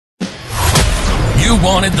You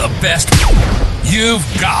wanted the best. You've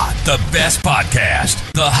got the best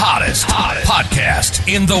podcast. The hottest podcast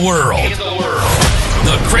in the world.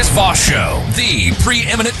 The Chris Voss Show, the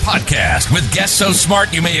preeminent podcast with guests so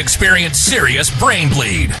smart you may experience serious brain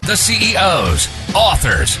bleed. The CEOs,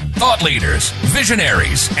 authors, thought leaders,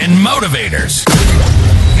 visionaries, and motivators.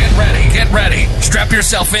 Get ready. Strap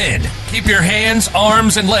yourself in. Keep your hands,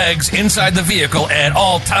 arms, and legs inside the vehicle at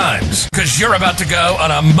all times, because you're about to go on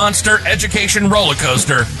a monster education roller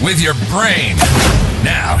coaster with your brain.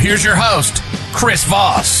 Now, here's your host, Chris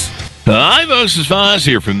Voss. Hi, folks. It's Voss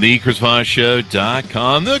here from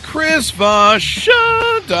thechrisvossshow.com,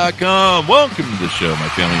 thechrisvossshow.com. Welcome to the show, my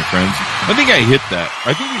family and friends. I think I hit that.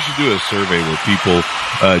 I think we should do a survey where people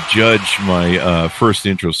judge my first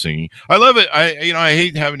intro singing. I love it. I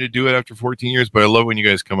hate having to do it after 14 years, but I love when you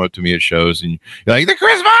guys come up to me at shows and you're like, the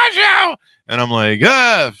Chris Voss Show! And I'm like,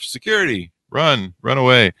 security, run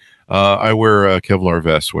away. I wear a Kevlar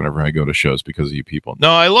vest whenever I go to shows because of you people.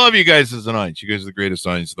 No, I love you guys as an audience. You guys are the greatest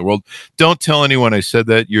audience in the world. Don't tell anyone I said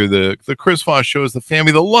that. You're the Chris Voss Show is the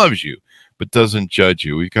family that loves you, but doesn't judge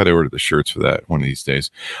you. We've got to order the shirts for that one of these days.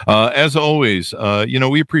 As always,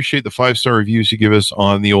 we appreciate the 5-star reviews you give us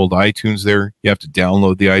on the old iTunes there. You have to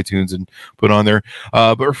download the iTunes and put on there.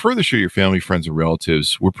 But refer the show to your family, friends, and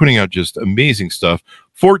relatives. We're putting out just amazing stuff.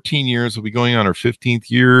 14 years. We'll be going on our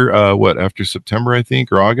 15th year, after September, I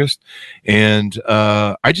think, or August. And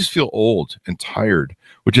I just feel old and tired,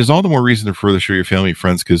 which is all the more reason to further show your family and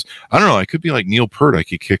friends, because, I don't know, I could be like Neil Peart. I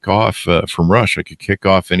could kick off from Rush. I could kick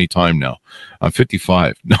off any time now. I'm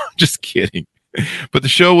 55. No, I'm just kidding. But the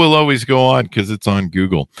show will always go on because it's on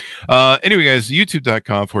Google. Anyway, guys,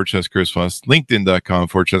 youtube.com/Chris Voss,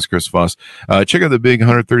 linkedin.com/Chris Voss. Check out the big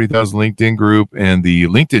 130,000 LinkedIn group and the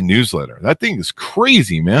LinkedIn newsletter. That thing is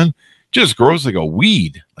crazy, man. Just grows like a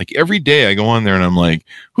weed. Like every day I go on there and I'm like,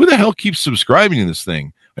 who the hell keeps subscribing to this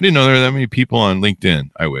thing? I didn't know there were that many people on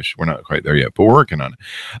LinkedIn. I wish. We're not quite there yet, but we're working on it.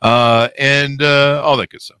 And all that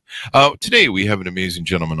good stuff. Today, we have an amazing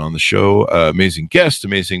gentleman on the show, amazing guest,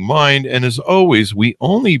 amazing mind. And as always, we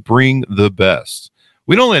only bring the best.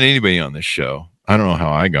 We don't let anybody on this show. I don't know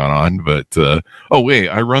how I got on, but, I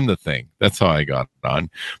run the thing. That's how I got on.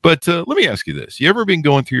 But let me ask you this. You ever been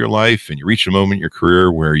going through your life and you reach a moment in your career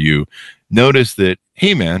where you notice that,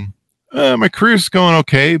 hey, man, my career's going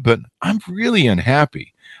okay, but I'm really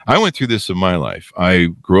unhappy. I went through this in my life. I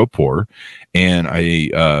grew up poor, and I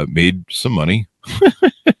made some money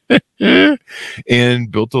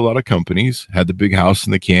and built a lot of companies, had the big house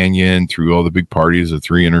in the canyon, threw all the big parties of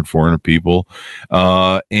 300, 400 people.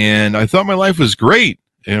 And I thought my life was great.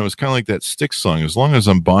 And it was kind of like that Styx song, as long as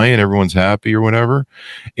I'm buying, everyone's happy or whatever.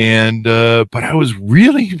 And but I was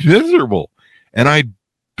really miserable. And I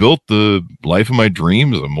built the life of my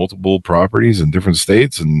dreams of multiple properties in different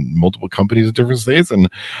states and multiple companies in different states. And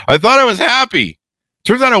I thought I was happy.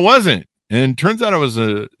 Turns out I wasn't. And turns out I was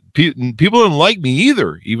people didn't like me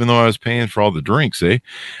either, even though I was paying for all the drinks,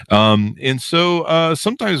 and so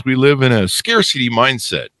sometimes we live in a scarcity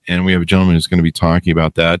mindset, and we have a gentleman who's going to be talking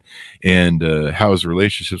about that and how his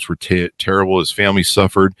relationships were terrible, his family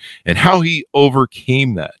suffered, and how he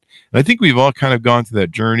overcame that. And I think we've all kind of gone through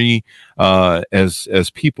that journey as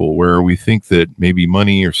people, where we think that maybe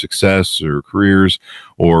money or success or careers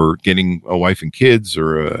or getting a wife and kids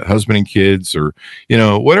or a husband and kids or,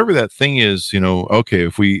 whatever that thing is, okay,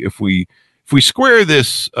 if we square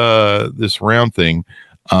this round thing,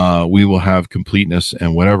 we will have completeness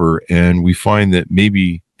and whatever. And we find that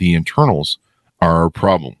maybe the internals are our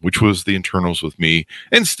problem, which was the internals with me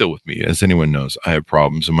and still with me. As anyone knows, I have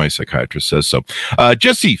problems, and my psychiatrist says so.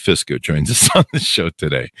 Jesse Fisco joins us on the show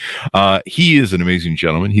today. He is an amazing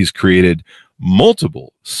gentleman. He's created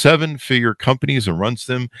multiple 7-figure companies and runs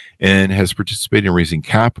them, and has participated in raising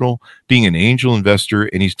capital, being an angel investor,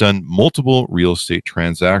 and he's done multiple real estate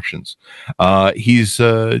transactions. He's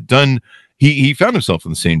done He found himself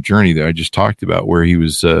in the same journey that I just talked about, where he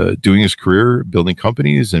was doing his career, building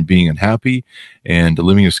companies and being unhappy and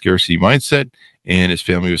living a scarcity mindset, and his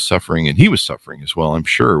family was suffering, and he was suffering as well. I'm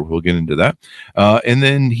sure we'll get into that. And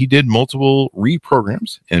then he did multiple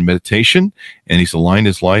reprograms and meditation, and he's aligned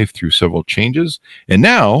his life through several changes. And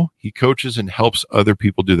now he coaches and helps other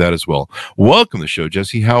people do that as well. Welcome to the show,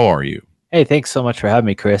 Jesse. How are you? Hey, thanks so much for having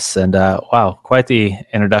me, Chris. And wow, quite the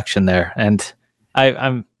introduction there. And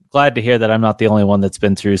I'm glad to hear that I'm not the only one that's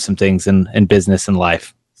been through some things in business and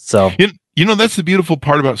life. So, that's the beautiful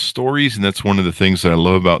part about stories. And that's one of the things that I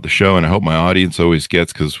love about the show. And I hope my audience always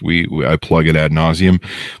gets, because I plug it ad nauseum.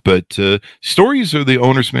 But stories are the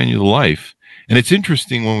owner's manual of life. And it's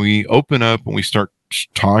interesting when we open up and we start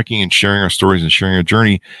talking and sharing our stories and sharing our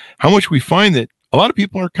journey, how much we find that a lot of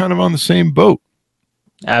people are kind of on the same boat.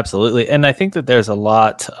 Absolutely. And I think that there's a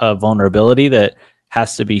lot of vulnerability that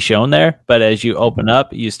has to be shown there. But as you open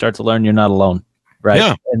up, you start to learn you're not alone, right?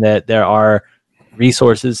 Yeah. And that there are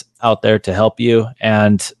resources out there to help you.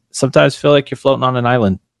 And sometimes feel like you're floating on an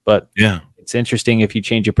island. But Yeah. it's interesting, if you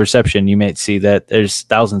change your perception, you might see that there's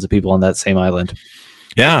thousands of people on that same island.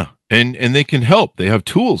 Yeah. And they can help. They have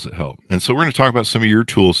tools that help. And so we're going to talk about some of your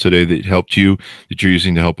tools today that helped you, that you're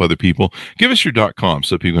using to help other people. Give us your .com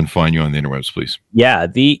so people can find you on the interwebs, please. Yeah,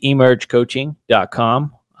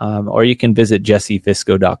 theemergecoaching.com, or you can visit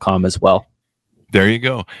jessefisco.com as well. There you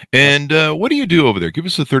go. And what do you do over there? Give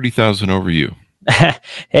us a 30,000 overview.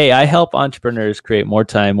 Hey, I help entrepreneurs create more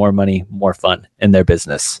time, more money, more fun in their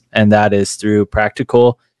business. And that is through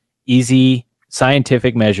practical, easy,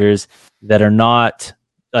 scientific measures that are not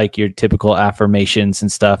like your typical affirmations and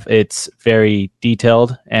stuff. It's very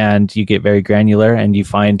detailed, and you get very granular, and you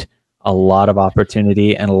find a lot of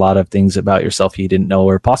opportunity and a lot of things about yourself you didn't know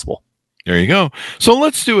were possible. There you go. So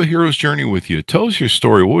let's do a hero's journey with you. Tell us your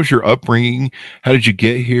story. What was your upbringing? How did you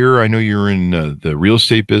get here? I know you're in the real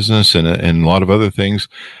estate business and a lot of other things.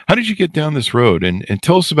 How did you get down this road? And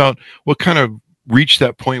tell us about what kind of reached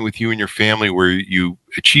that point with you and your family where you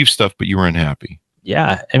achieved stuff, but you were unhappy.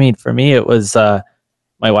 Yeah. I mean, for me, it was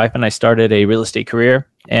my wife and I started a real estate career.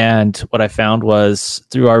 And what I found was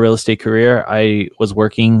through our real estate career, I was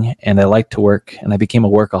working and I liked to work, and I became a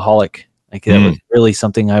workaholic. Like that was really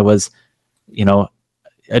something I was,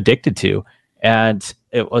 addicted to. And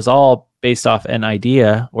it was all based off an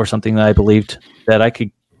idea or something that I believed that I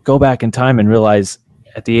could go back in time and realize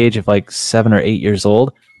at the age of like 7 or 8 years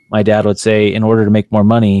old, my dad would say, in order to make more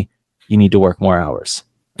money, you need to work more hours.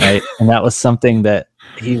 Right. And that was something that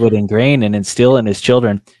he would ingrain and instill in his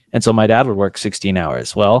children. And so my dad would work 16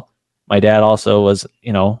 hours. Well, my dad also was,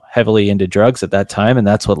 heavily into drugs at that time. And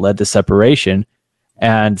that's what led to separation.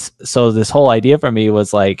 And so this whole idea for me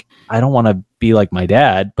was like, I don't want to be like my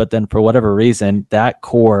dad. But then for whatever reason, that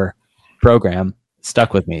core program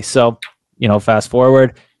stuck with me. So, fast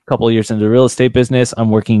forward a couple of years into the real estate business, I'm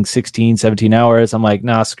working 16, 17 hours. I'm like,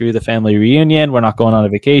 nah, screw the family reunion. We're not going on a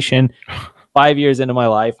vacation. 5 years into my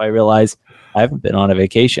life, I realized I haven't been on a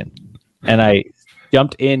vacation. And I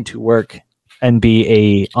jumped into work and be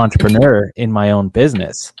a entrepreneur in my own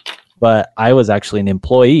business. But I was actually an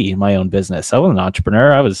employee in my own business. I wasn't an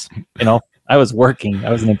entrepreneur. I was, I was working. I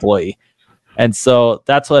was an employee. And so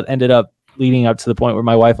that's what ended up leading up to the point where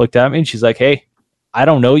my wife looked at me and she's like, hey, I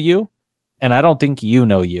don't know you, and I don't think you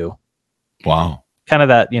know you. Wow. Kind of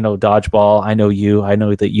that, dodgeball. I know you. I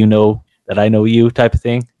know that you know that I know you type of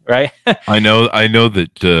thing. Right. I know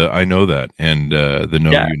that. I know that. And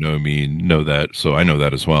the you know me know that. So I know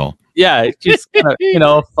that as well. Yeah. It's just kind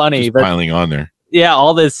of, funny. Just piling on there. Yeah.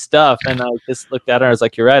 All this stuff. And I just looked at her. I was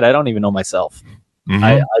like, you're right. I don't even know myself. Mm-hmm.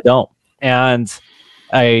 I don't. And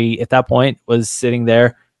I, at that point, was sitting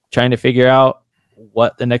there trying to figure out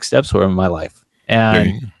what the next steps were in my life.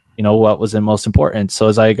 And, what was the most important. So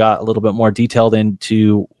as I got a little bit more detailed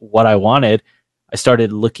into what I wanted, I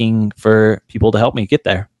started looking for people to help me get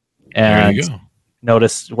there. And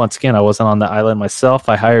noticed, once again, I wasn't on the island myself.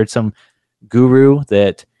 I hired some guru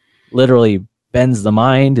that literally bends the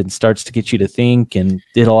mind and starts to get you to think, and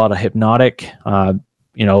did a lot of hypnotic,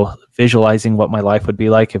 visualizing what my life would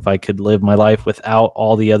be like if I could live my life without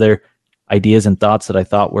all the other ideas and thoughts that I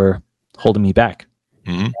thought were holding me back.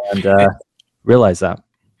 And realized that.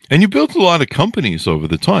 And you built a lot of companies over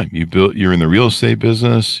the time. You're in the real estate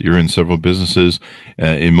business. You're in several businesses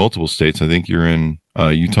in multiple states. I think you're in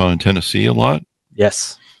Utah and Tennessee a lot.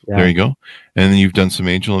 Yes. Yeah. There you go. And then you've done some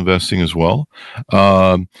angel investing as well.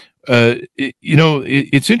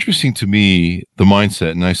 It's interesting to me, the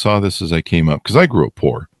mindset, and I saw this as I came up because I grew up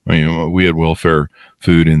poor. We had welfare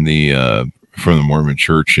food in the from the Mormon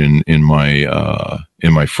church in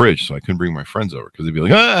my fridge, so I couldn't bring my friends over because they'd be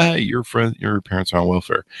like, your parents are on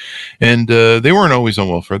welfare, and they weren't always on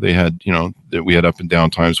welfare. They had, we had up and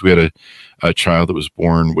down times. We had a child that was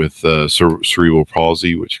born with cerebral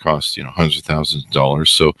palsy, which cost hundreds of thousands of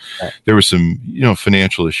dollars. So there were some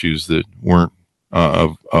financial issues that weren't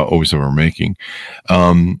always of our making.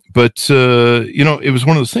 But it was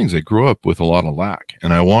one of those things. I grew up with a lot of lack,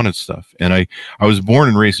 and I wanted stuff. And I was born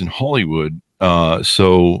and raised in Hollywood.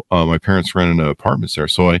 So my parents rented apartments there.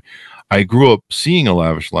 So I grew up seeing a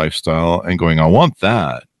lavish lifestyle and going, I want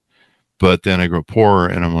that. But then I grew up poor,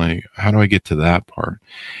 and I'm like, how do I get to that part?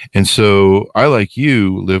 And so I, like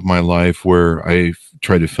you, live my life where I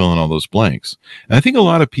try to fill in all those blanks. And I think a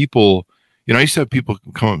lot of people, I used to have people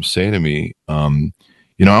come up and say to me, I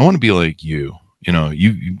want to be like you.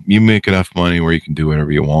 You make enough money where you can do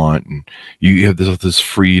whatever you want, and you have this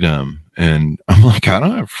freedom. And I'm like, I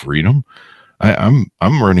don't have freedom.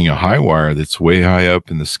 I'm running a high wire that's way high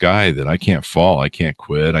up in the sky that I can't fall. I can't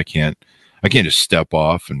quit. I can't just step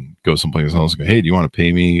off and go someplace else and go, hey, do you want to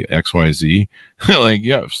pay me XYZ? Like,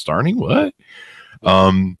 yeah, starting what?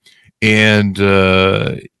 Um, and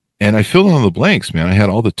I filled in all the blanks, man. I had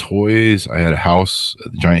all the toys. I had a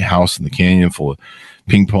giant house in the canyon full of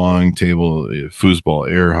ping pong table, foosball,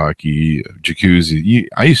 air hockey, jacuzzi.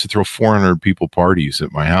 I used to throw 400 people parties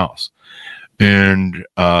at my house. And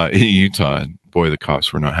in Utah, boy, the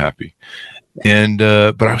cops were not happy. And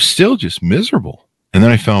but I was still just miserable. And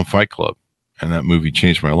then I found Fight Club, and that movie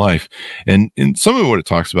changed my life. And some of what it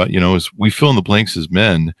talks about, is we fill in the blanks as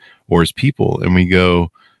men or as people, and we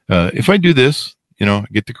go, if I do this,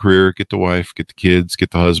 get the career, get the wife, get the kids,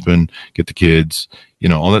 get the husband, get the kids,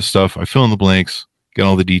 all that stuff. I fill in the blanks, get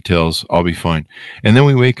all the details, I'll be fine. And then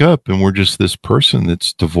we wake up and we're just this person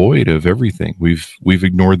that's devoid of everything. We've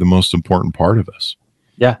ignored the most important part of us.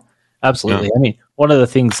 Yeah, absolutely. Yeah. I mean, one of the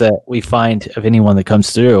things that we find of anyone that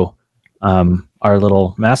comes through our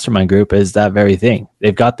little mastermind group is that very thing.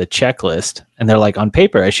 They've got the checklist and they're like, on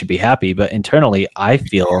paper, I should be happy, but internally I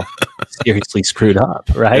feel seriously screwed up.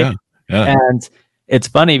 Right. Yeah. Yeah. And it's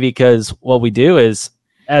funny because what we do is,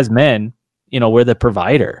 as men, we're the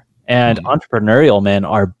provider. And entrepreneurial men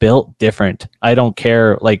are built different. I don't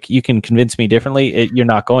care. Like, you can convince me differently. You're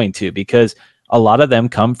not going to, because a lot of them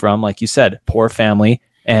come from, like you said, poor family.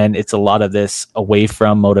 And it's a lot of this away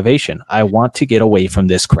from motivation. I want to get away from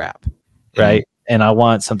this crap. Right. And I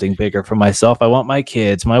want something bigger for myself. I want my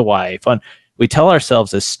kids, my wife. We tell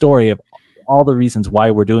ourselves a story of all the reasons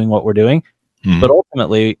why we're doing what we're doing. But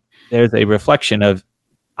ultimately, there's a reflection of,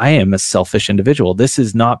 I am a selfish individual. This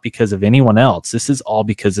is not because of anyone else. This is all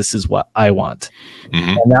because this is what I want.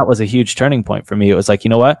 And that was a huge turning point for me. It was like, you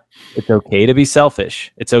know what? It's okay to be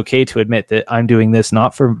selfish. It's okay to admit that I'm doing this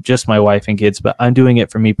not for just my wife and kids, but I'm doing it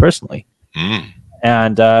for me personally.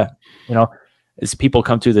 And, as people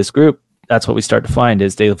come through this group, that's what we start to find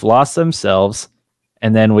is they've lost themselves.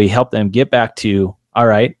 And then we help them get back to, all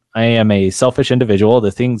right, I am a selfish individual.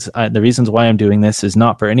 The reasons why I'm doing this is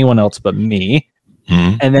not for anyone else but me.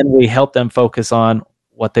 And then we help them focus on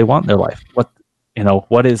what they want in their life.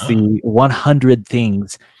 What is the 100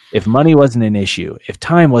 things? If money wasn't an issue, if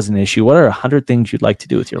time wasn't an issue, what are 100 things you'd like to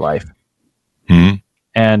do with your life? And,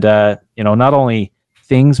 not only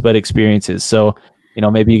things, but experiences. So,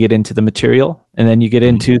 maybe you get into the material and then you get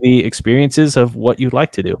into the experiences of what you'd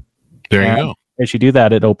like to do. There you go. As you do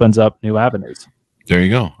that, it opens up new avenues. There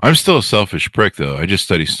you go. I'm still a selfish prick, though. I just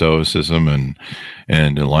study stoicism and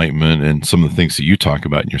enlightenment and some of the things that you talk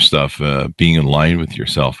about in your stuff, being in line with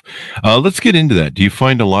yourself. Let's get into that. Do you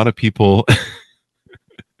find a lot of people...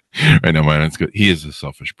 Right now, man, it's good. He is a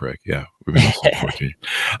selfish prick. Yeah, we've been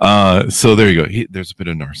so there you go. There's a bit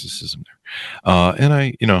of narcissism there, and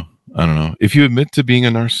I don't know. If you admit to being a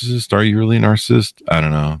narcissist, are you really a narcissist? I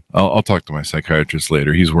don't know. I'll talk to my psychiatrist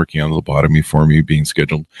later. He's working on lobotomy for me, being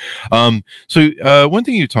scheduled. So one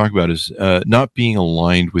thing you talk about is not being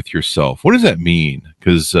aligned with yourself. What does that mean?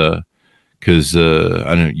 Because I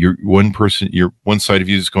don't know, you're one person, one side of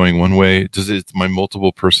you is going one way. It's my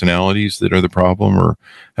multiple personalities that are the problem, or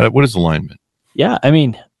what is alignment? Yeah, I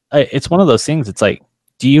mean, it's one of those things. It's like,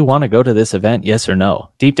 do you want to go to this event? Yes or no?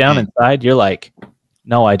 Deep down inside, you're like,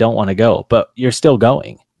 no, I don't want to go, but you're still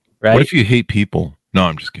going, right? What if you hate people? No,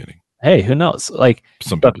 I'm just kidding. Hey, who knows? Like,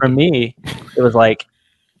 but for me, it was like,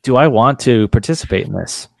 do I want to participate in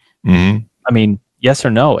this? I mean, yes or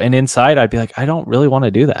no? And inside, I'd be like, I don't really want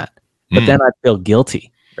to do that. But then I'd feel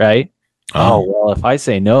guilty, right? Oh, well, if I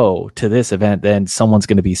say no to this event, then someone's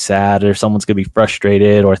going to be sad or someone's going to be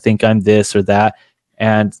frustrated or think I'm this or that.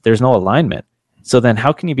 And there's no alignment. So then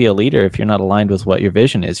how can you be a leader if you're not aligned with what your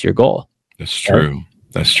vision is, your goal? That's true. Right?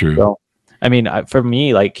 That's true. So, I mean, for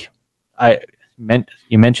me, like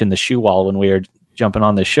you mentioned the shoe wall when we were jumping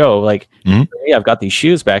on the show. Like, for me, I've got these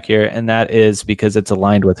shoes back here, and that is because it's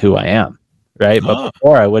aligned with who I am, right? But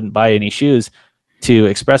before, I wouldn't buy any shoes to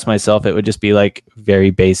express myself. It would just be like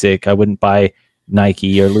very basic. I wouldn't buy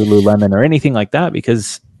Nike or Lululemon or anything like that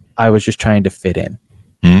because I was just trying to fit in.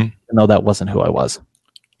 Even though that wasn't who I was.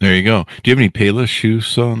 There you go. Do you have any Payless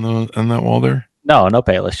shoes on that wall there? No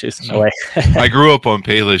Payless shoes. No way. I grew up on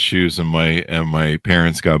Payless shoes, and my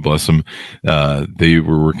parents, God bless them, they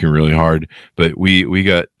were working really hard. But we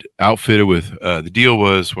got outfitted with the deal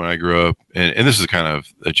was when I grew up, and this is kind of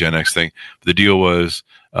a Gen X thing. The deal was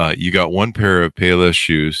you got one pair of Payless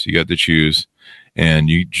shoes, you got to choose, and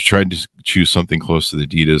you tried to choose something close to the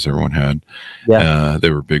Adidas everyone had. Yeah. They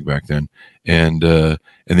were big back then, and then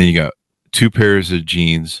you got two pairs of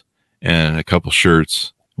jeans and a couple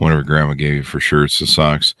shirts. Whatever grandma gave you for shirts and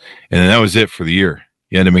socks. And then that was it for the year.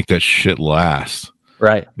 you had to make that shit last.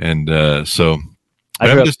 Right. And so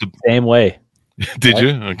I grew up the same way. Did you?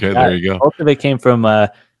 Okay, there you go. Most of it came from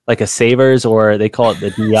like a Savers, or they call it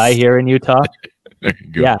the DI here in Utah. There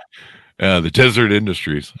you go. Yeah. The Desert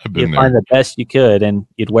Industries. I've been You'd there. find the best you could, and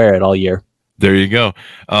you'd wear it all year. There you go.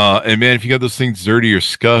 And man, if you got those things dirty or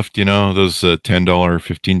scuffed, those $10,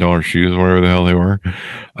 $15 shoes, whatever the hell they were.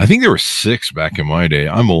 I think there were $6 back in my day.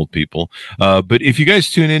 I'm old, people. But if you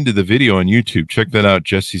guys tune into the video on YouTube, check that out.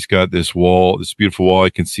 Jesse's got this wall, this beautiful wall.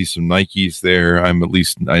 I can see some Nikes there. I at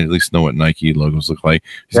least know what Nike logos look like.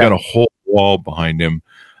 He's got a whole wall behind him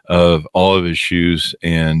of all of his shoes,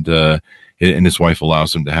 and his wife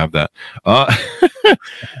allows him to have that.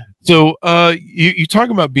 So you talk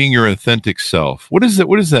about being your authentic self. What does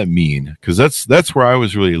that mean? Because that's where I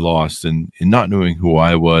was really lost in not knowing who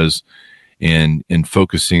I was, and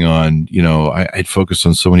focusing on, I'd focused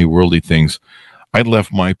on so many worldly things. I'd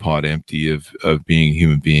left my pot empty of being a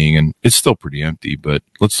human being, and it's still pretty empty. But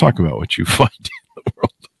let's talk about what you find in the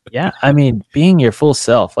world. Yeah, I mean, being your full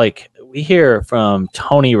self. Like, we hear from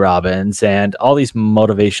Tony Robbins and all these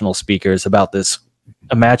motivational speakers about this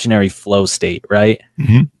imaginary flow state, right?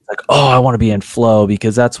 Mm-hmm. Like, oh, I want to be in flow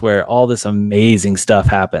because that's where all this amazing stuff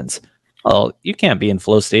happens. Well, you can't be in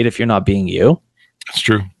flow state if you're not being you. That's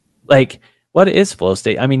true. Like, what is flow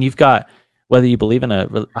state? I mean, you've got, whether you believe in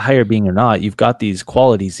a higher being or not, you've got these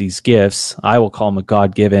qualities, these gifts. I will call them a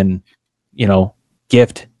God-given,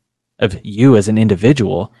 gift of you as an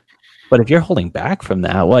individual. But if you're holding back from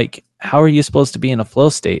that, like, how are you supposed to be in a flow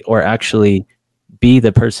state or actually be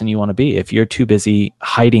the person you want to be if you're too busy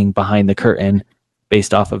hiding behind the curtain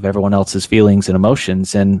based off of everyone else's feelings and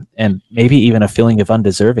emotions, and maybe even a feeling of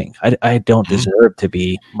undeserving? I don't deserve to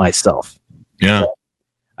be myself. Yeah. So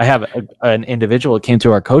I have an individual that came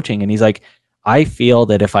through our coaching, and he's like, I feel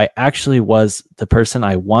that if I actually was the person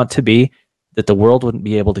I want to be, that the world wouldn't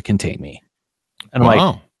be able to contain me. And I'm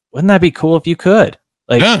like, wouldn't that be cool if you could?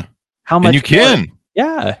 Like, how much? And you can.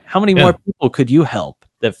 Yeah. How many more people could you help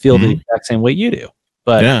that feel the exact same way you do?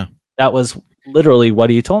 But that was literally what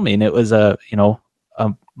he told me. And it was a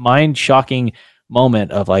mind shocking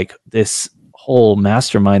moment of like, this whole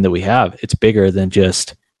mastermind that we have, it's bigger than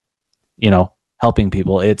just, helping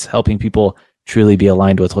people. It's helping people truly be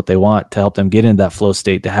aligned with what they want, to help them get into that flow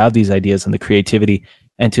state, to have these ideas and the creativity,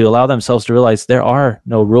 and to allow themselves to realize there are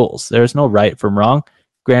no rules. There's no right from wrong.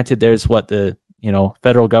 Granted, there's what the,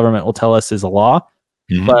 federal government will tell us is a law,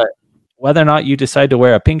 but whether or not you decide to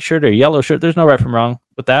wear a pink shirt or a yellow shirt, there's no right from wrong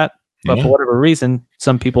with that. But for whatever reason,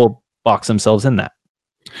 some people box themselves in that.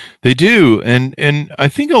 They do. And I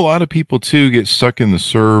think a lot of people too get stuck in the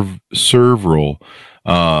serve role.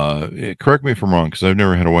 Correct me if I'm wrong, because I've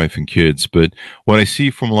never had a wife and kids, but what I see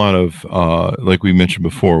from a lot of, like we mentioned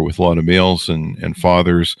before, with a lot of males and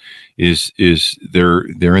fathers is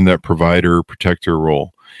they're in that provider protector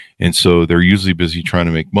role. And so they're usually busy trying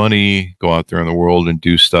to make money, go out there in the world and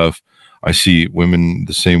do stuff. I see women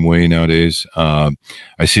the same way nowadays. I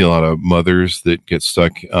see a lot of mothers that get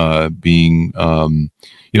stuck being, they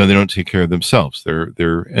don't take care of themselves.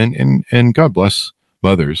 And God bless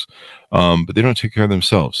mothers, but they don't take care of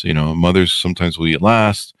themselves. Mothers sometimes will eat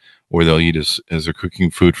last, or they'll eat as they're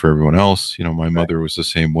cooking food for everyone else. My mother was the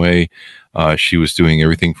same way. She was doing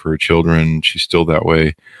everything for her children. She's still that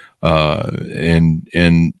way. And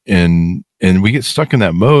we get stuck in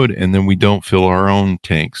that mode, and then we don't fill our own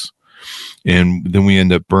tanks. And then we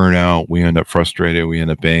end up burnt out. We end up frustrated. We end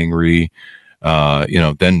up angry.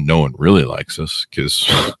 Then no one really likes us because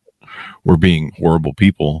we're being horrible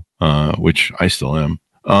people, which I still am.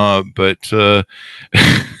 But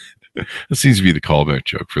it seems to be the callback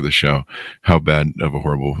joke for the show, how bad of a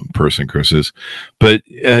horrible person Chris is. But,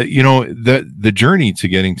 the journey to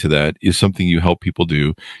getting to that is something you help people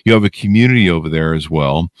do. You have a community over there as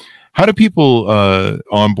well. How do people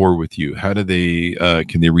onboard with you? How do they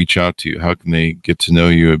can they reach out to you? How can they get to know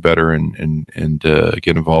you better and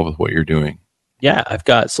get involved with what you're doing? Yeah, I've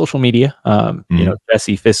got social media.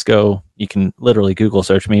 Jesse Fisco. You can literally Google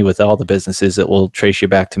search me with all the businesses. It will trace you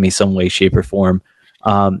back to me some way, shape, or form.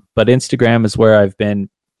 But Instagram is where I've been,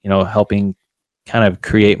 helping kind of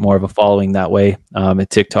create more of a following that way. At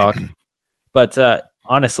TikTok, but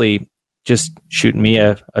honestly, just shooting me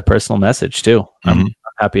a personal message too. I'm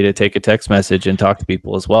happy to take a text message and talk to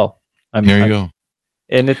people as well. There you go.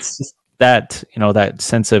 And it's just that, that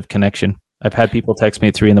sense of connection. I've had people text me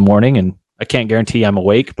at 3 a.m, and I can't guarantee I'm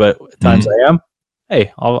awake, but at times I am.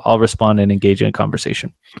 Hey, I'll respond and engage in a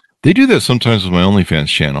conversation. They do that sometimes with my OnlyFans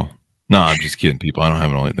channel. No, I'm just kidding, people. I don't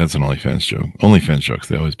have an only. That's an OnlyFans joke. OnlyFans jokes,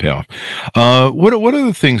 they always pay off. What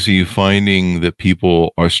other things are you finding that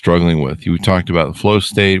people are struggling with? You talked about the flow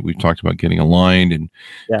state. We talked about getting aligned and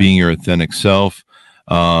Yeah. being your authentic self.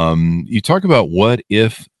 You talk about what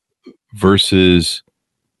if versus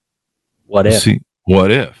What if?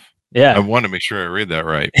 what if. Yeah. I want to make sure I read that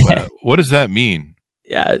right. What does that mean?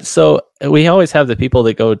 Yeah. So we always have the people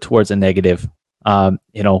that go towards a negative.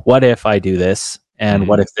 What if I do this? And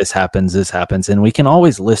what if this happens? This happens. And we can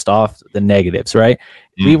always list off the negatives, right?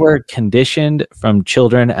 We were conditioned from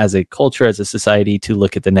children as a culture, as a society, to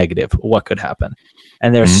look at the negative. What could happen?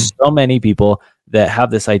 And there's so many people that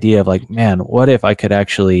have this idea of like, man, what if I could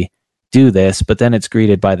actually do this? But then it's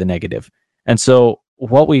greeted by the negative. And so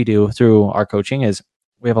what we do through our coaching is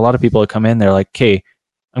we have a lot of people that come in, they're like, okay,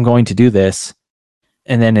 I'm going to do this.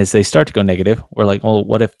 And then as they start to go negative, we're like, well,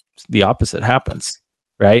 what if the opposite happens?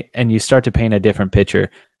 Right. And you start to paint a different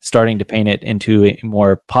picture, starting to paint it into a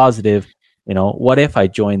more positive, what if I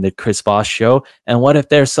join the Chris Voss show? And what if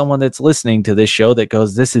there's someone that's listening to this show that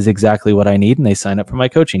goes, this is exactly what I need, and they sign up for my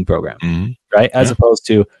coaching program. Right. As opposed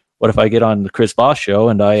to, what if I get on the Chris Voss show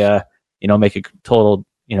and I, make a total,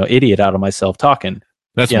 idiot out of myself talking?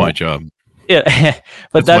 That's my job. Yeah.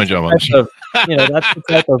 But that's my job on the show. That's the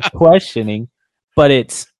type of questioning, but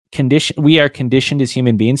it's conditioned. We are conditioned as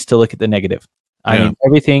human beings to look at the negative. I mean,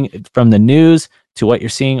 everything from the news to what you're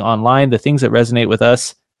seeing online, the things that resonate with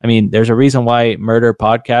us. I mean, there's a reason why murder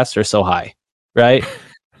podcasts are so high, right?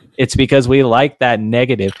 It's because we like that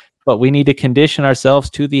negative, but we need to condition ourselves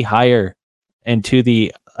to the higher and to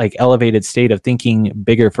the elevated state of thinking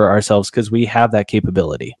bigger for ourselves, because we have that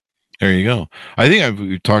capability. There you go. I think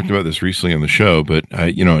we've talked about this recently on the show, but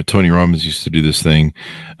Tony Robbins used to do this thing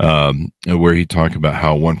where he talked about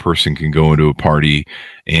how one person can go into a party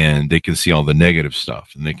and they can see all the negative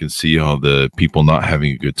stuff, and they can see all the people not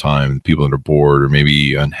having a good time, the people that are bored or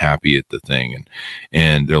maybe unhappy at the thing,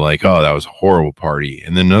 and they're like, oh, that was a horrible party.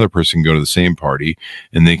 And then another person can go to the same party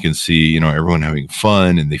and they can see everyone having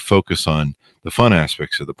fun, and they focus on the fun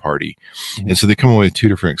aspects of the party. And so they come away with two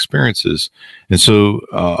different experiences. And so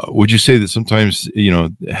would you say that sometimes,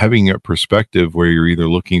 having a perspective where you're either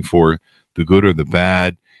looking for the good or the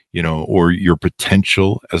bad, or your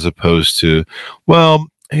potential, as opposed to, well,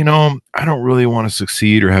 I don't really want to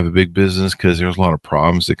succeed or have a big business because there's a lot of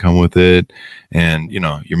problems that come with it. And,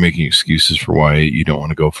 you're making excuses for why you don't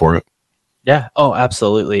want to go for it. Yeah. Oh,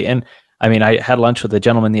 absolutely. And I mean, I had lunch with a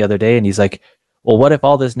gentleman the other day, and he's like, well, what if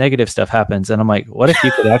all this negative stuff happens? And I'm like, what if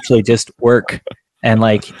you could actually just work, and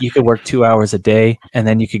you could work 2 hours a day, and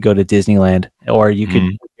then you could go to Disneyland, or you could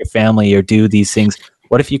with your family, or do these things.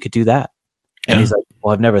 What if you could do that? And he's like,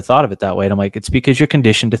 well, I've never thought of it that way. And I'm like, it's because you're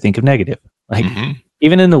conditioned to think of negative.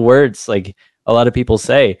 Even in the words, a lot of people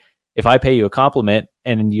say, if I pay you a compliment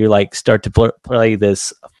and you start to play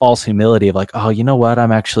this false humility of oh, you know what?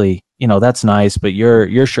 I'm actually, that's nice, but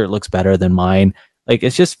your shirt looks better than mine.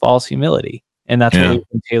 It's just false humility. And that's what we've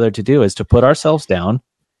been tailored to do, is to put ourselves down.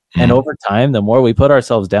 And over time, the more we put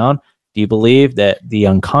ourselves down, do you believe that the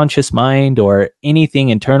unconscious mind or anything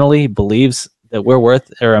internally believes that we're worth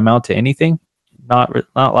or amount to anything? Not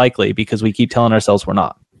likely, because we keep telling ourselves we're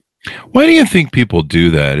not. Why do you think people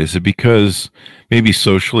do that? Is it because maybe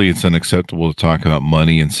socially it's unacceptable to talk about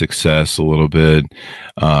money and success a little bit?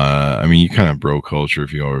 I mean, you kind of bro culture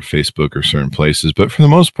if you go over Facebook or certain places, but for the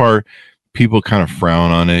most part, people kind of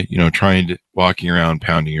frown on it. Walking around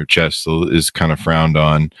pounding your chest is kind of frowned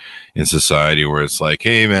on in society, where it's like,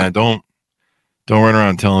 hey man, don't run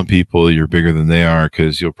around telling people you're bigger than they are,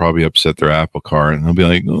 because you'll probably upset their apple cart, and they'll be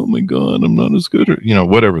like, oh my God, I'm not as good, or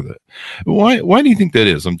whatever that. Why do you think that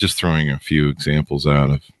is? I'm just throwing a few examples out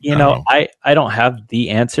of. I don't have the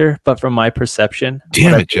answer, but from my perception.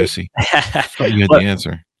 Damn it, Jesse! I thought you had the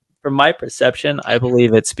answer. From my perception, I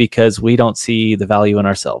believe it's because we don't see the value in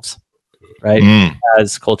ourselves. Right,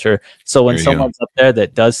 as culture. So when someone's up there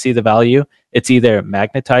that does see the value, it's either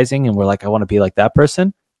magnetizing and we're like, I want to be like that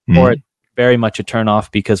person, or it's very much a turn off,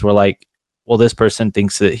 because we're like, well, this person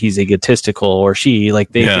thinks that he's egotistical, or she, they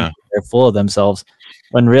think they're full of themselves,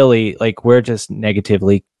 when really we're just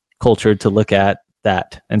negatively cultured to look at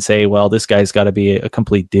that and say, well, this guy's got to be a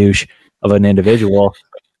complete douche of an individual,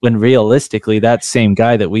 when realistically that same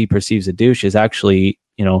guy that we perceive as a douche is actually,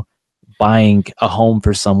 buying a home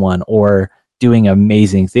for someone or doing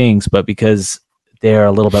amazing things, but because they're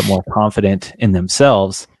a little bit more confident in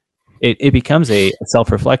themselves, it becomes a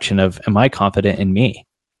self-reflection of, am I confident in me?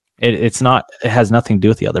 It has nothing to do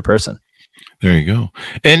with the other person. There you go.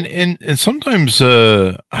 And sometimes,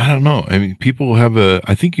 I don't know. I mean, people have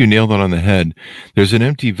I think you nailed it on the head. There's an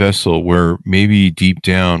empty vessel where maybe deep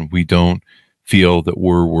down we don't feel that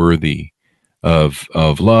we're worthy of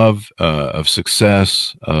love, of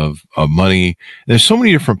success, of money. There's so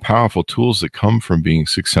many different powerful tools that come from being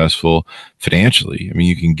successful financially. I mean,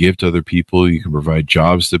 you can give to other people, you can provide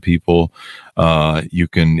jobs to people, you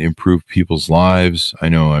can improve people's lives. I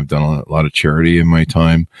know I've done a lot of charity in my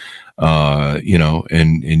time, and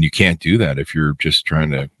you can't do that if you're just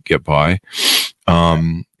trying to get by.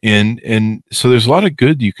 And so there's a lot of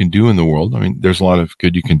good you can do in the world. I mean, there's a lot of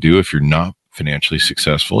good you can do if you're not financially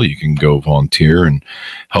successful. You can go volunteer and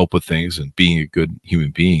help with things, and being a good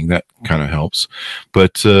human being, that kind of helps.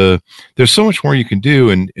 But there's so much more you can do.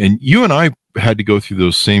 And you and I had to go through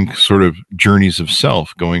those same sort of journeys of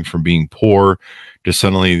self, going from being poor to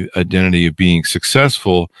suddenly identity of being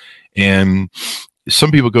successful. And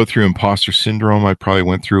some people go through imposter syndrome. I probably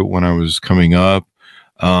went through it when I was coming up.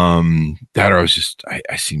 That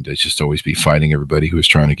I seemed to just always be fighting everybody who was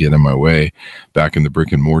trying to get in my way back in the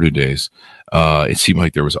brick and mortar days. It seemed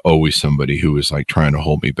like there was always somebody who was like trying to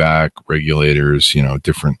hold me back, regulators,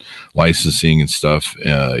 different licensing and stuff.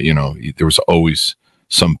 There was always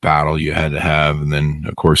some battle you had to have. And then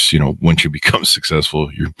of course, once you become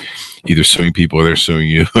successful, you're either suing people or they're suing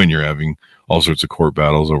you, and you're having all sorts of court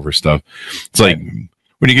battles over stuff. It's like,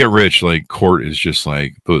 when you get rich, like, court is just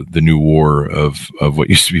like the new war of what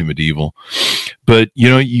used to be medieval. But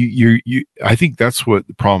I think that's what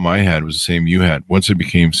the problem I had was the same you had. Once I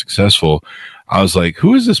became successful, I was like,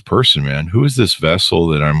 who is this person, man? Who is this vessel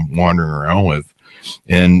that I'm wandering around with?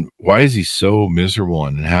 And why is he so miserable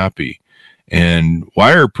and unhappy? And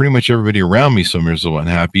why are pretty much everybody around me so miserable and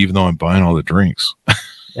unhappy, even though I'm buying all the drinks?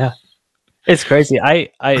 Yeah, it's crazy.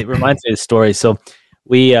 It reminds me of a story. So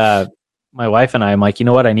we, my wife and I'm like, you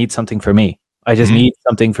know what? I need something for me. I just need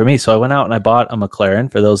something for me. So I went out and I bought a McLaren,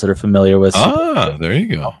 for those that are familiar with. There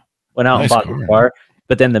you go. Went out and bought the car.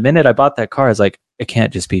 But then the minute I bought that car, I was like, it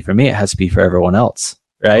can't just be for me. It has to be for everyone else.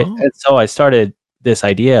 Right. Oh. And so I started this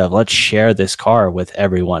idea of, let's share this car with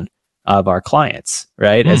everyone of our clients,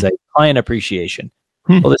 right? As a client appreciation.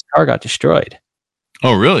 Well, this car got destroyed.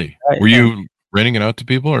 Oh, really? Right? Were you renting it out to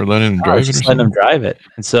people or letting them drive it? Just letting them drive it.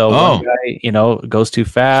 And so one guy, goes too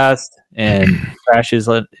fast and crashes,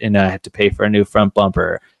 and I have to pay for a new front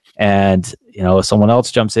bumper. And, someone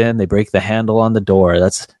else jumps in, they break the handle on the door.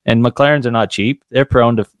 And McLarens are not cheap. They're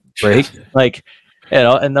prone to break.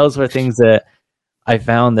 And those were things that I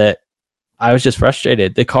found that I was just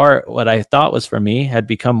frustrated. The car, what I thought was for me, had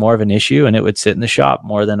become more of an issue, and it would sit in the shop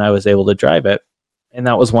more than I was able to drive it. And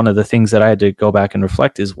that was one of the things that I had to go back and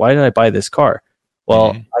reflect is, why did I buy this car?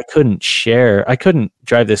 Well, I couldn't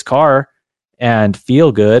drive this car and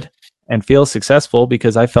feel good and feel successful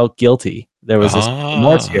because I felt guilty. There was this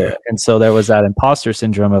remorse here. And so there was that imposter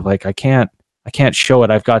syndrome of like, I can't show it.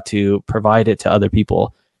 I've got to provide it to other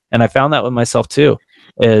people. And I found that with myself too,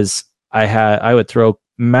 is I would throw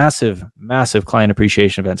massive client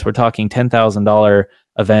appreciation events. We're talking $10,000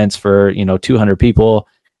 events for, 200 people.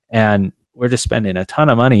 And we're just spending a ton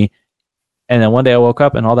of money. And then one day I woke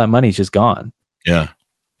up and all that money's just gone. Yeah.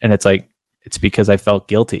 And it's like, it's because I felt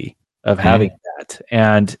guilty of having that.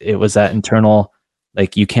 And it was that internal,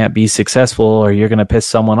 like, you can't be successful or you're going to piss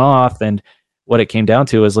someone off. And what it came down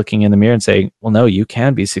to is looking in the mirror and saying, well, no, you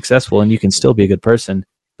can be successful and you can still be a good person,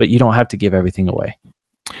 but you don't have to give everything away.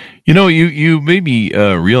 You made me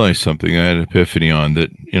realize something. I had an epiphany on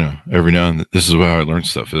that, every now and then, this is how I learn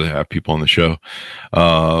stuff, is I have people on the show.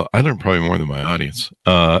 I learn probably more than my audience.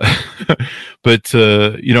 But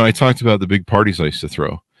I talked about the big parties I used to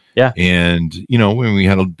throw. Yeah. And, when we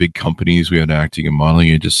had big companies, we had acting and modeling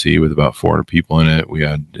agency with about 400 people in it. We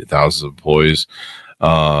had thousands of employees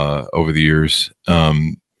over the years.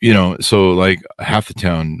 So like half the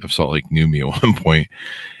town of Salt Lake knew me at one point.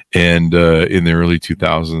 And in the early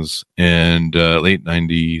 2000s and late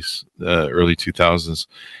 90s, early 2000s.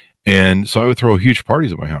 And so I would throw huge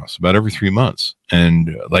parties at my house about every 3 months. And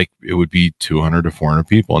it would be 200 to 400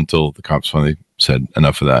 people until the cops finally said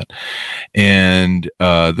enough of that. And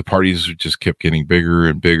the parties just kept getting bigger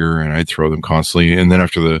and bigger, and I'd throw them constantly. And then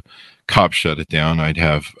after the cops shut it down,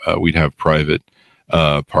 we'd have private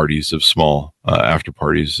parties of small after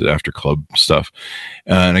parties, after club stuff.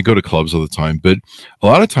 And I go to clubs all the time, but a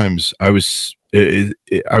lot of times I was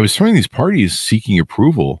throwing these parties seeking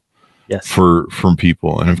approval from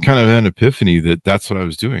people. And I've kind of had an epiphany that that's what I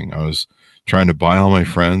was doing. I was trying to buy all my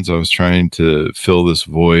friends. I was trying to fill this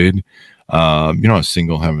void. I was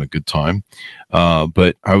single, having a good time.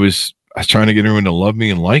 But I was trying to get everyone to love me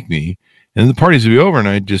and like me. And the parties would be over and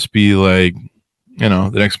I'd just be like, the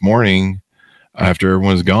next morning, after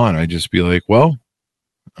everyone's gone, I'd just be like, well,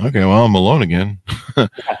 okay, well, I'm alone again.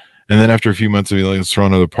 And then after a few months, I'd be like, let's throw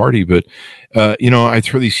another party. But, I'd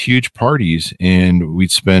throw these huge parties and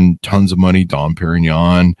we'd spend tons of money, Dom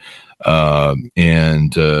Perignon,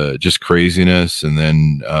 and just craziness. And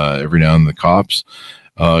then every now and then the cops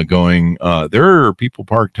going, there are people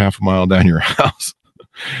parked half a mile down your house.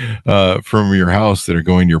 From your house that are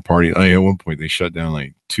going to your party. At one point, they shut down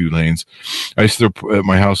like 2 lanes. I used to,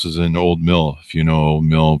 my house is in Old Mill. If you know Old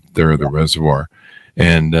Mill, there, the reservoir.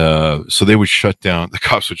 And so they would shut down, the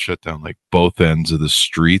cops would shut down like both ends of the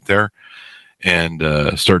street there and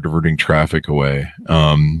start diverting traffic away.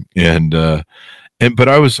 But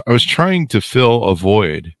I was trying to fill a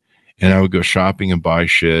void. And I would go shopping and buy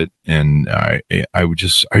shit, and I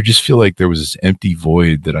just feel like there was this empty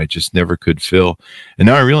void that I just never could fill. And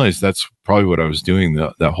now I realize that's probably what I was doing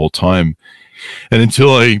that whole time. And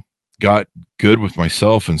until I got good with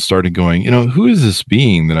myself and started going, who is this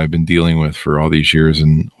being that I've been dealing with for all these years,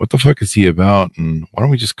 and what the fuck is he about? And why don't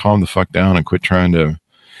we just calm the fuck down and quit trying to,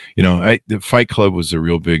 the Fight Club was a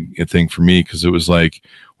real big thing for me because it was like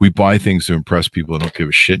we buy things to impress people and don't give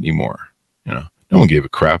a shit anymore, No one gave a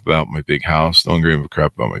crap about my big house. No one gave a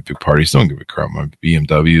crap about my big parties. No one gave a crap about my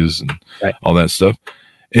BMWs and all that stuff.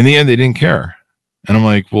 In the end, they didn't care. And I'm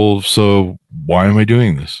like, well, so why am I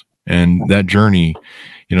doing this? And that journey,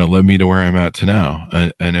 led me to where I'm at to now,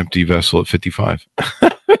 an empty vessel at 55.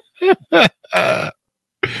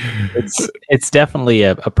 It's definitely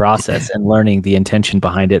a process and learning the intention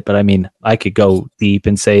behind it. But I mean, I could go deep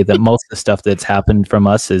and say that most of the stuff that's happened from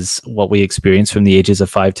us is what we experienced from the ages of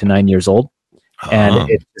 5 to 9 years old. And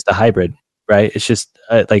it's just a hybrid, right? It's just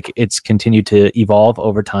like it's continued to evolve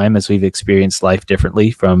over time as we've experienced life differently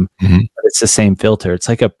from, it's the same filter. It's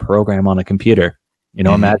like a program on a computer.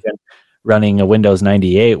 Imagine running a Windows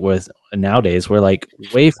 98 with nowadays we're like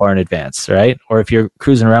way far in advance, right? Or if you're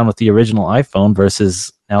cruising around with the original iPhone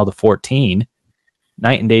versus now the 14,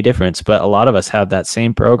 night and day difference. But a lot of us have that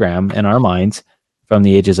same program in our minds from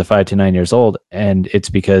the ages of 5 to 9 years old. And it's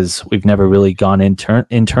because we've never really gone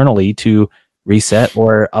internally to reset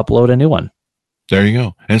or upload a new one. There you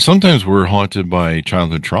go. And sometimes we're haunted by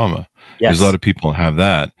childhood trauma. Yes. There's a lot of people have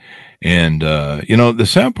that. And, the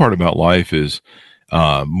sad part about life is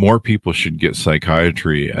more people should get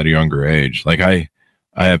psychiatry at a younger age. Like I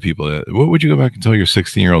have people that, what would you go back and tell your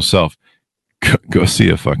 16-year-old self? Go see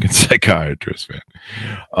a fucking psychiatrist, man.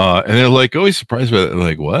 And they're like always surprised by it. They're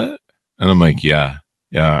like, what? And I'm like, yeah,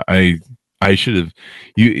 I should have.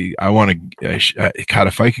 God,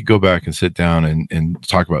 if I could go back and sit down and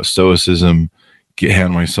talk about Stoicism,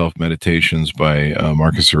 hand myself meditations by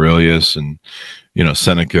Marcus Aurelius and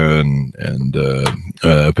Seneca and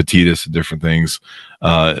Epictetus and different things.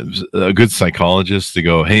 A good psychologist to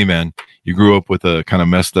go, hey man, you grew up with a kind of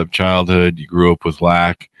messed up childhood. You grew up with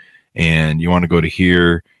lack, and you want to go to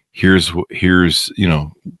here. Here's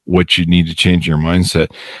what you need to change your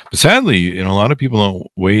mindset. But sadly, a lot of people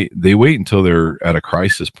don't wait. They wait until they're at a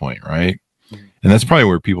crisis point, right? And that's probably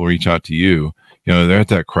where people reach out to you. They're at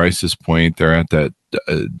that crisis point. They're at that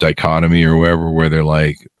dichotomy or wherever, where they're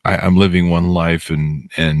like, I'm living one life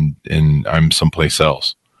and I'm someplace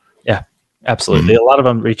else. Yeah, absolutely. A lot of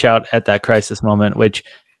them reach out at that crisis moment, which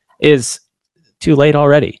is too late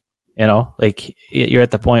already. Like you're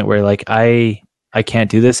at the point where like, I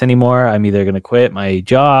can't do this anymore. I'm either going to quit my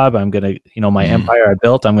job. I'm going to, my empire I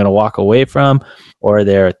built, I'm going to walk away from, or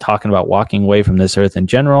they're talking about walking away from this earth in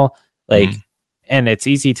general. Like, and it's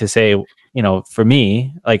easy to say, for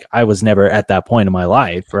me, like I was never at that point in my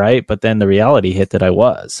life. Right. But then the reality hit that I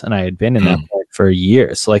was, and I had been in that point for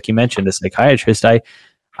years. So like you mentioned, a psychiatrist,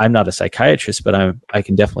 I'm not a psychiatrist, but I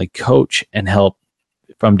can definitely coach and help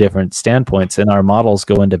from different standpoints, and our models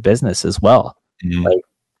go into business as well. Like,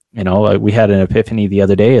 we had an epiphany the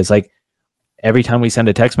other day. Is like every time we send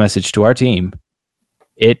a text message to our team,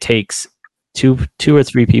 it takes two or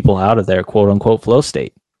three people out of their quote unquote flow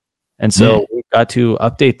state. And so we've got to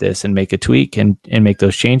update this and make a tweak and make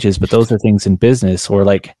those changes. But those are things in business, or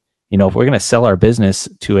like, if we're going to sell our business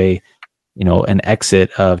to an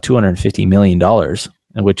exit of $250 million,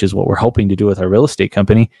 which is what we're hoping to do with our real estate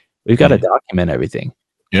company, we've got to document everything.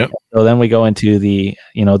 Yeah. So then we go into the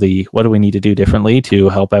what do we need to do differently to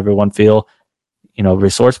help everyone feel,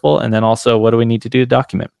 resourceful, and then also what do we need to do to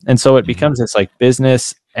document? And so it becomes this like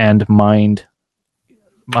business and mind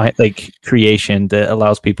like creation that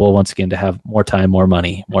allows people once again to have more time, more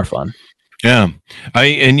money, more fun. Yeah.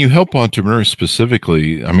 And you help entrepreneurs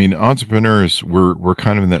specifically. I mean, entrepreneurs, we're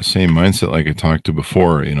kind of in that same mindset like I talked to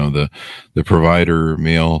before, the provider,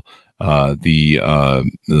 male,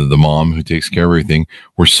 the mom who takes care of everything,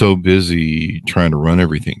 were so busy trying to run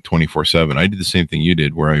everything 24/7. I did the same thing you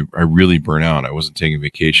did, where I really burnt out. I wasn't taking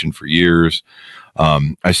vacation for years.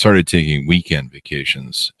 I started taking weekend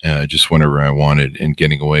vacations, just whenever I wanted, and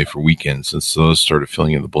getting away for weekends. And so those started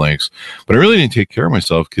filling in the blanks. But I really didn't take care of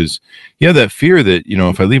myself because, yeah, that fear that,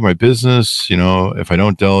 if I leave my business, if I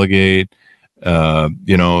don't delegate,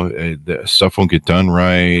 the stuff won't get done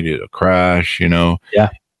right, it'll crash, Yeah.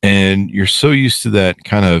 And you're so used to that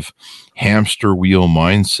kind of hamster wheel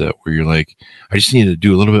mindset where you're like, I just need to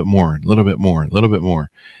do a little bit more, a little bit more, a little bit more.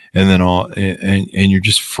 And then and you're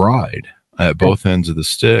just fried at both ends of the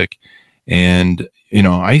stick. And,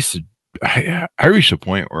 I reached a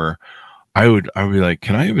point where I would be like,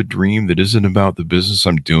 can I have a dream that isn't about the business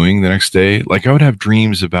I'm doing the next day? Like, I would have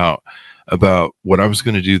dreams about what I was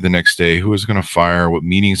going to do the next day, who I was going to fire, what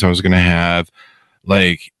meetings I was going to have.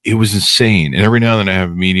 Like, it was insane. And every now and then I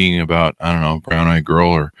have a meeting about, I don't know, Brown Eyed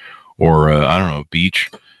Girl or I don't know,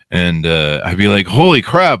 beach. And I'd be like, holy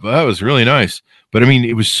crap, that was really nice. But I mean,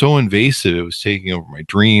 it was so invasive. It was taking over my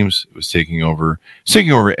dreams. It was taking over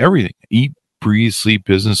everything. Eat, breathe, sleep,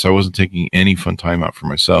 business. I wasn't taking any fun time out for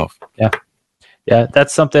myself. Yeah. Yeah,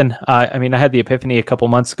 that's something. I had the epiphany a couple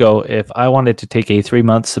months ago. If I wanted to take a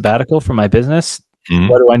 3-month sabbatical for my business,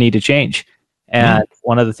 what do I need to change? And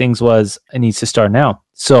one of the things was, it needs to start now.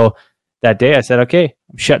 So that day I said, okay,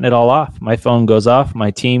 I'm shutting it all off. My phone goes off. My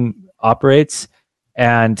team operates.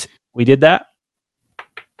 And we did that.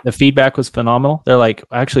 The feedback was phenomenal. They're like,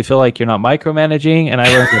 I actually feel like you're not micromanaging. And I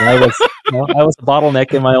learned that I was a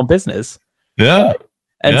bottleneck in my own business. Yeah.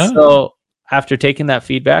 And so after taking that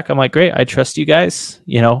feedback, I'm like, great, I trust you guys.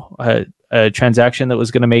 A transaction that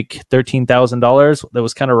was going to make $13,000 that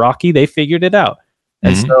was kind of rocky, they figured it out.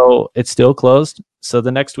 And so it's still closed. So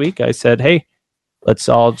the next week I said, hey, let's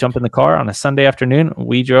all jump in the car on a Sunday afternoon.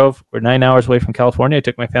 We're 9 hours away from California. I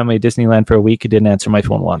took my family to Disneyland for a week. I didn't answer my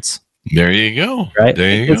phone once. There you go. Right.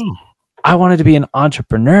 There you go. I wanted to be an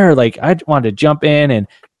entrepreneur. Like, I wanted to jump in and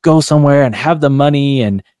go somewhere and have the money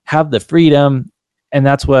and have the freedom. And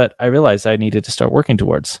that's what I realized I needed to start working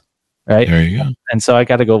towards. Right. There you go. And so I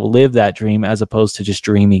got to go live that dream as opposed to just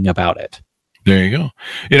dreaming about it. There you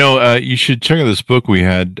go. You should check out this book. We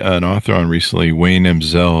had an author on recently, Wayne M.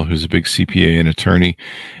 Zell, who's a big CPA and attorney,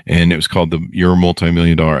 and it was called Your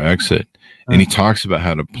Multi-Million-Dollar Exit. And he talks about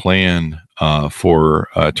how to plan for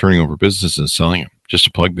turning over businesses and selling them. Just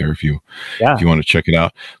a plug there if you want to check it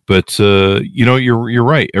out. But you're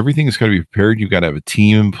right. Everything's got to be prepared. You've got to have a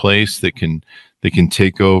team in place that can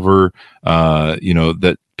take over.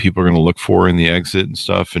 That people are going to look for in the exit and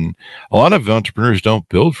stuff. And a lot of entrepreneurs don't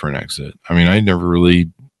build for an exit. I mean, I never really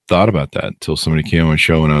thought about that until somebody came on my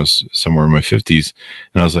show when I was somewhere in my 50s,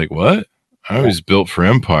 and I was like, what? I was built for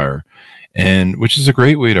empire. And which is a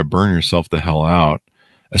great way to burn yourself the hell out,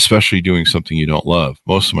 especially doing something you don't love.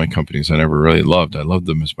 Most of my companies I never really loved. I loved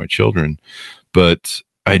them as my children, but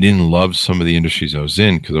I didn't love some of the industries I was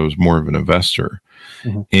in because I was more of an investor.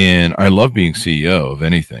 And I love being CEO of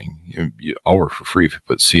anything. I'll work for free if you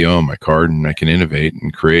put CEO on my card and I can innovate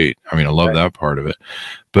and create. I mean, I love that part of it.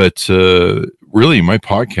 But really, my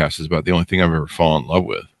podcast is about the only thing I've ever fallen in love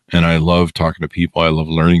with. And I love talking to people. I love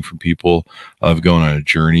learning from people. I love going on a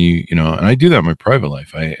journey, and I do that in my private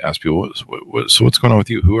life. I ask people, so what's going on with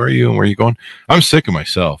you? Who are you? And where are you going? I'm sick of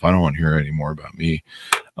myself. I don't want to hear any more about me.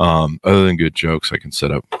 Other than good jokes I can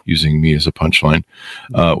set up using me as a punchline,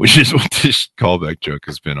 which is what this callback joke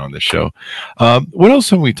has been on the show. What else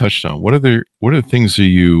have we touched on? What are things are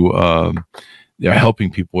you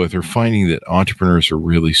helping people with or finding that entrepreneurs are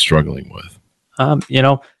really struggling with?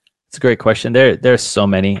 It's a great question. There's so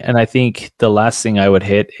many. And I think the last thing I would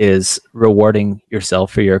hit is rewarding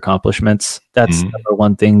yourself for your accomplishments. That's number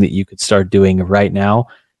one thing that you could start doing right now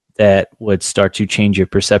that would start to change your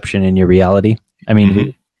perception and your reality. I mean,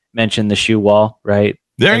 we mentioned the shoe wall, right?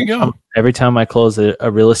 There you go. Every time I close a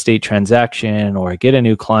real estate transaction or I get a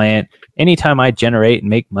new client, anytime I generate and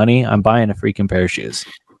make money, I'm buying a freaking pair of shoes.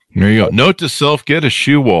 There you go. Note to self, get a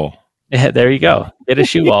shoe wall. Yeah, there you go. Get a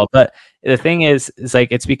shoe wall. But the thing is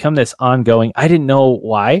like, it's become this ongoing. I didn't know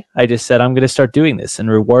why. I just said, I'm going to start doing this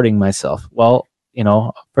and rewarding myself. Well,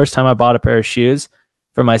 first time I bought a pair of shoes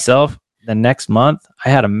for myself, the next month I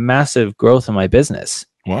had a massive growth in my business.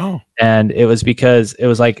 Wow. And it was because it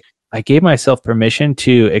was like, I gave myself permission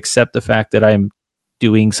to accept the fact that I'm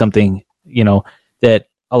doing something, that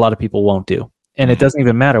a lot of people won't do. And it doesn't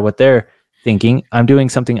even matter what they're thinking. I'm doing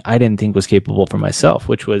something I didn't think was capable for myself,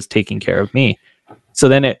 which was taking care of me. So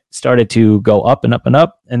then it started to go up and up and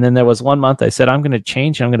up. And then there was one month I said, I'm going to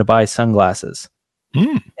change. I'm going to buy sunglasses.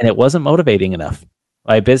 And it wasn't motivating enough.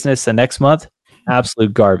 My business the next month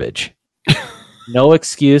absolute garbage. No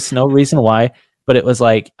excuse, no reason why. But it was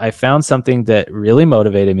like I found something that really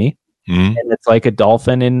motivated me. Mm-hmm. And it's like a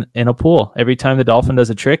dolphin in a pool. Every time the dolphin does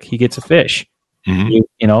a trick, he gets a fish. Mm-hmm.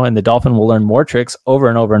 You know, and the dolphin will learn more tricks over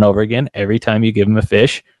and over and over again every time you give him a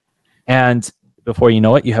fish. And before you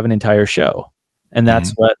know it, you have an entire show. And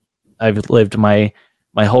that's what I've lived my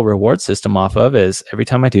whole reward system off of is every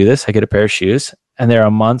time I do this, I get a pair of shoes. And there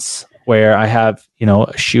are months where I have, you know,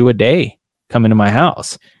 a shoe a day come into my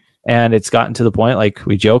house. And it's gotten to the point, like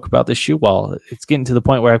we joke about the shoe wall. It's getting to the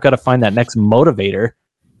point where I've got to find that next motivator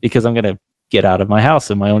because I'm going to get out of my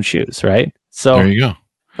house in my own shoes. Right. So there you go.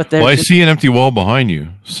 But I see an empty wall behind you.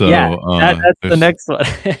 So yeah, that's the next one.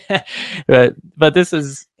 but this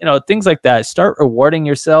is, you know, things like that. Start rewarding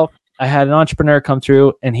yourself. I had an entrepreneur come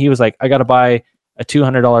through and he was like, I got to buy a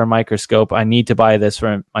 $200 microscope. I need to buy this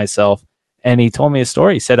for myself. And he told me a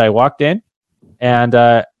story. He said, I walked in and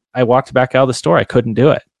I walked back out of the store. I couldn't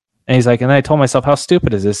do it. And he's like, and then I told myself, how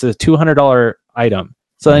stupid is this? This is a $200 item.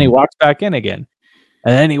 So then he walks back in again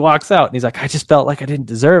and then he walks out and he's like, I just felt like I didn't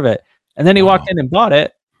deserve it. And then he walked in and bought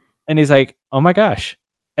it. And he's like, oh my gosh.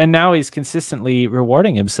 And now he's consistently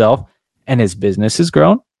rewarding himself and his business has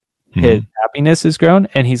grown. His happiness has grown.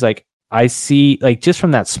 And he's like, I see, like, just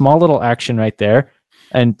from that small little action right there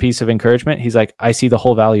and piece of encouragement, he's like, I see the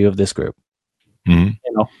whole value of this group. You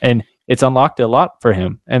know, and it's unlocked a lot for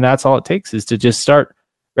him. And that's all it takes is to just start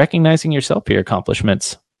recognizing yourself for your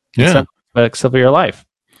accomplishments. Yeah. Aspects of your life.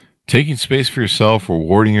 Taking space for yourself,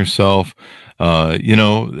 rewarding yourself. You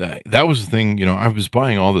know, that was the thing. You know, I was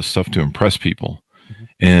buying all this stuff to impress people.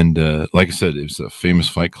 And like I said, it was a famous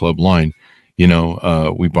Fight Club line. You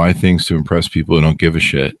know, we buy things to impress people who don't give a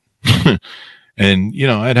shit. And, you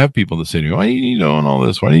know, I'd have people that say to me, why do you need to own all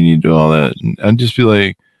this? Why do you need to do all that? And I'd just be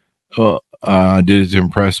like, well, I did it to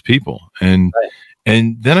impress people. And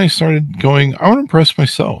then I started going, I want to impress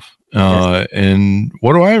myself. And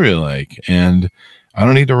what do I really like? And I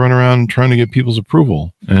don't need to run around trying to get people's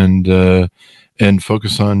approval and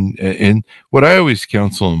focus on. And what I always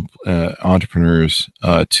counsel entrepreneurs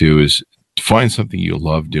to is find something you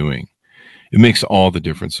love doing. It makes all the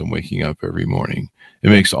difference in waking up every morning. It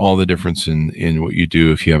makes all the difference in what you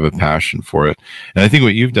do if you have a passion for it. And I think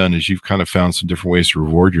what you've done is you've kind of found some different ways to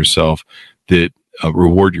reward yourself that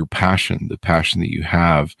reward your passion, the passion that you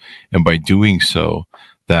have. And by doing so,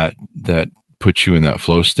 that puts you in that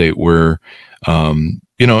flow state where,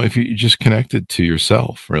 you know, if you just connected to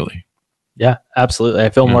yourself, really. Yeah, absolutely. I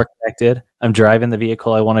feel more connected. I'm driving the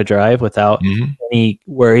vehicle I want to drive without any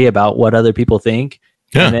worry about what other people think.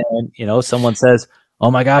 Yeah. And then, you know, someone says,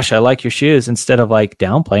 oh my gosh, I like your shoes. Instead of like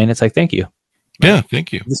downplaying, it's like, thank you. Yeah,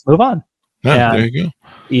 thank you. Just move on. Yeah, there you go.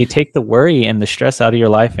 You take the worry and the stress out of your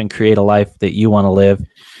life and create a life that you want to live.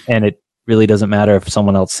 And it really doesn't matter if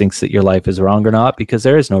someone else thinks that your life is wrong or not, because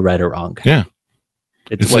there is no right or wrong. Yeah.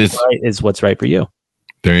 It's right is what's right for you.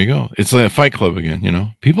 There you go. It's like a Fight Club again, you know.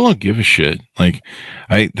 People don't give a shit. Like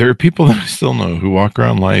there are people that I still know who walk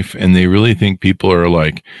around life and they really think people are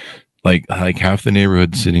like half the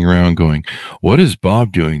neighborhood sitting around going, what is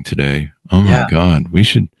Bob doing today? Oh my God,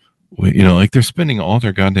 you know, like they're spending all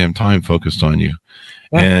their goddamn time focused on you.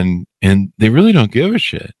 Yeah. And they really don't give a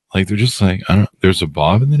shit. Like they're just like, there's a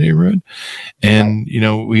Bob in the neighborhood. And, you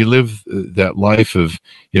know, we live that life of,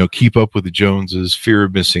 you know, keep up with the Joneses, fear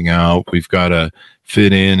of missing out. We've got to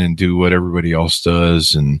fit in and do what everybody else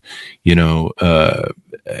does. And, you know,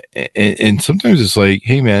 and sometimes it's like,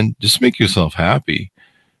 hey man, just make yourself happy.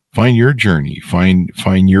 Find your journey, find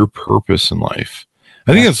your purpose in life.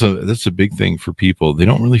 I think that's a big thing for people. They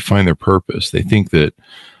don't really find their purpose. They think that,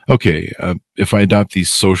 okay, if I adopt these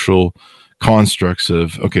social constructs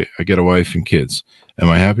of, okay, I get a wife and kids. Am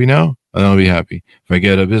I happy now? Then I'll be happy. If I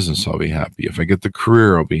get a business, I'll be happy. If I get the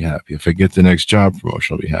career, I'll be happy. If I get the next job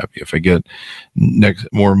promotion, I'll be happy. If I get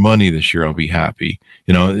more money this year, I'll be happy.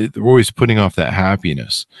 You know, we're always putting off that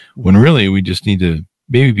happiness when really we just need to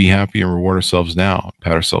maybe be happy and reward ourselves now,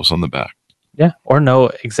 pat ourselves on the back. Yeah. Or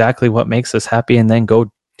know exactly what makes us happy and then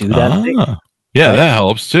go do that thing. Yeah, right? That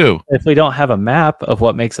helps too. If we don't have a map of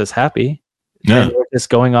what makes us happy, and we're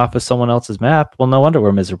just going off of someone else's map, well, no wonder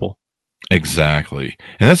we're miserable. Exactly.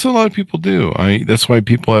 And that's what a lot of people do. That's why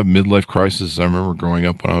people have midlife crises. I remember growing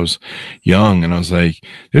up when I was young and I was like,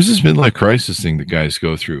 there's this midlife crisis thing that guys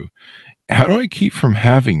go through. How do I keep from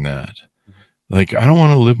having that? Like, I don't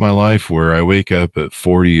want to live my life where I wake up at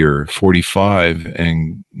 40 or 45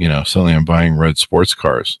 and, you know, suddenly I'm buying red sports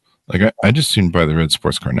cars. Like, I just soon buy the red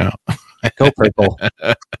sports car now. Go purple.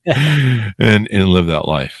 and live that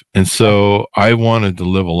life. And so I wanted to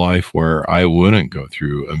live a life where I wouldn't go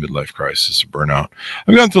through a midlife crisis or burnout.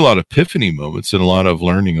 I've gone through a lot of epiphany moments and a lot of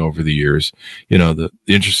learning over the years. You know, the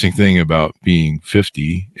interesting thing about being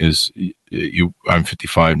 50 is I'm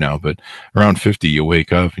 55 now, but around 50, you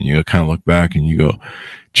wake up and you kind of look back and you go,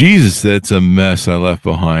 Jesus, that's a mess I left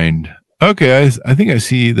behind. Okay, I think I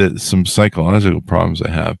see that some psychological problems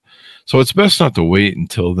I have. So it's best not to wait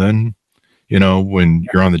until then. You know, when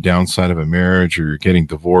you're on the downside of a marriage or you're getting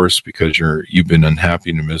divorced because you've been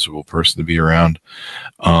unhappy and a miserable person to be around,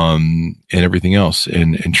 and everything else,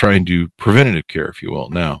 and try and do preventative care, if you will,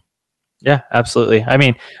 now. Yeah, absolutely. I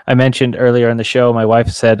mean, I mentioned earlier in the show, my wife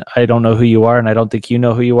said, I don't know who you are, and I don't think you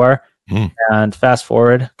know who you are. And fast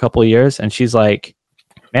forward a couple of years, and she's like,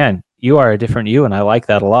 man, you are a different you, and I like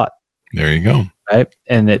that a lot. There you go. Right.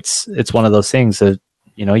 And it's one of those things that,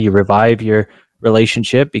 you know, you revive your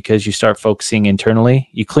relationship because you start focusing internally.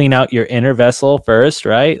 You clean out your inner vessel first,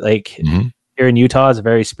 right? Like here in Utah is a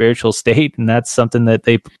very spiritual state, and that's something that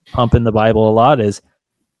they pump in the Bible a lot is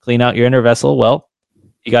clean out your inner vessel. Well,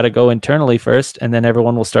 you got to go internally first, and then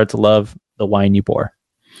everyone will start to love the wine you pour.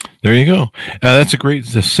 There you go. That's a great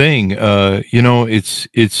saying. You know, what's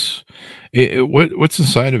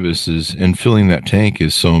inside of us is, and filling that tank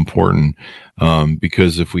is so important,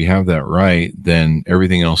 because if we have that right, then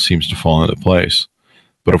everything else seems to fall into place.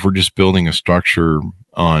 But if we're just building a structure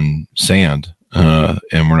on sand, and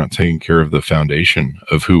we're not taking care of the foundation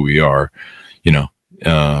of who we are, you know,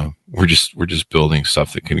 we're just building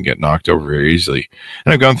stuff that can get knocked over very easily.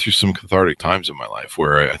 And I've gone through some cathartic times in my life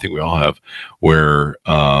where I think we all have, where,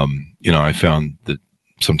 you know, I found that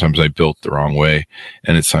sometimes I built the wrong way,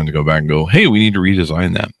 and it's time to go back and go, hey, we need to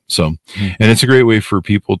redesign that. So, and it's a great way for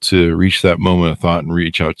people to reach that moment of thought and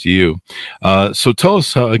reach out to you. So tell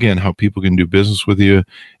us again, how people can do business with you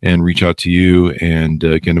and reach out to you and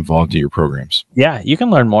get involved in your programs. Yeah, you can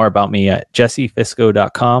learn more about me at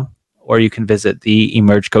jessefisco.com, or you can visit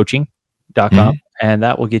theemergecoaching.com, and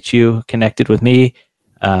that will get you connected with me.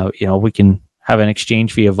 You know, we can have an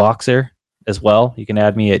exchange via Voxer as well. You can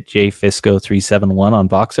add me at jfisco371 on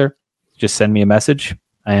Voxer. Just send me a message,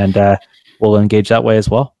 and we'll engage that way as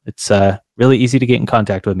well. It's really easy to get in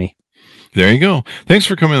contact with me. There you go. Thanks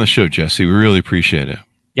for coming on the show, Jesse. We really appreciate it.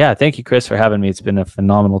 Yeah, thank you, Chris, for having me. It's been a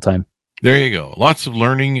phenomenal time. There you go. Lots of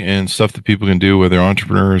learning and stuff that people can do, whether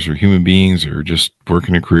entrepreneurs or human beings or just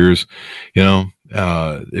working in careers. You know,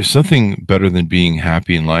 there's something better than being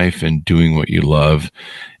happy in life and doing what you love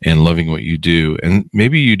and loving what you do. And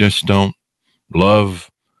maybe you just don't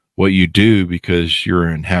love what you do because you're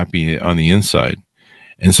unhappy on the inside.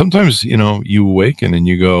 And sometimes, you know, you awaken and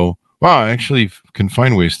you go, wow, I actually can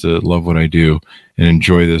find ways to love what I do and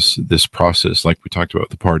enjoy this process, like we talked about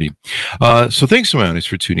with the party. So thanks so much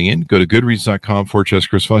for tuning in. Go to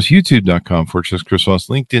goodreads.com/Chris Voss, youtube.com/Chris Voss,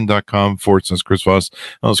 linkedin.com/Chris Voss,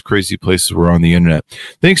 all those crazy places we're on the internet.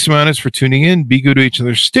 Thanks so much for tuning in. Be good to each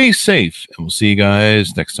other. Stay safe. And we'll see you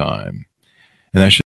guys next time. And that should